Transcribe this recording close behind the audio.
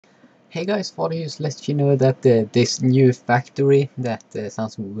Hey guys, thought I just let you know that this new factory that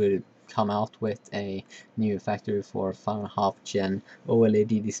Samsung will come out with a new factory for 5.5 gen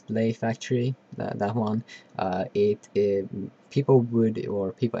OLED display factory. That one, people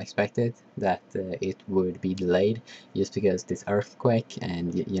people expected that it would be delayed just because this earthquake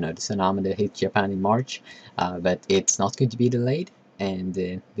and the tsunami that hit Japan in March. But it's not going to be delayed, and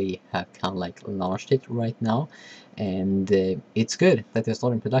they have kind of like launched it right now, and it's good that they're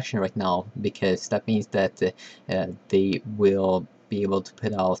starting production right now, because that means that they will be able to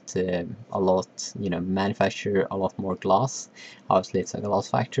put out a lot, manufacture a lot more glass. Obviously it's a glass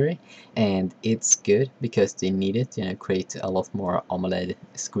factory, and it's good because they need it, create a lot more AMOLED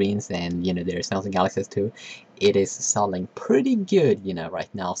screens, and their Samsung Galaxy S2, it is selling pretty good,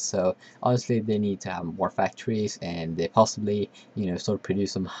 right now. So obviously they need to have more factories, and they possibly, sort of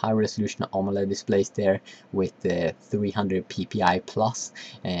produce some high resolution AMOLED displays there with the 300 ppi plus,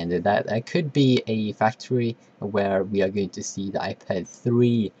 and that could be a factory where we are going to see the iPad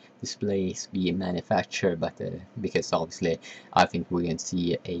 3 displays be manufactured. But because obviously I think we're going to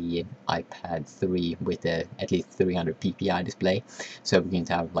see a iPad 3 with at least 300 ppi display, so we're going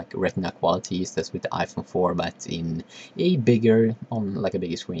to have like retina qualities that's with the iPhone 4, but in a bigger, on like a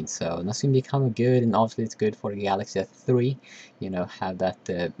bigger screen. So that's going to be kind of good, and obviously it's good for the Galaxy S3, have that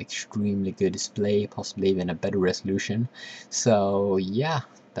extremely good display, possibly even a better resolution. So yeah,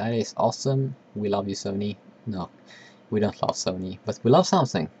 that is awesome. We love you, Sony. No, we don't love Sony, but we love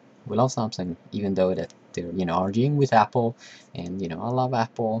Samsung. We love Samsung, even though that they're arguing with Apple, and I love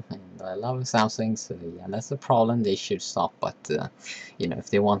Apple and I love Samsung. So yeah, that's the problem. They should stop. But if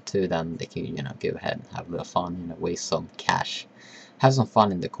they want to, then they can go ahead and have a little fun, waste some cash, have some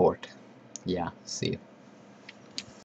fun in the court. Yeah, see you.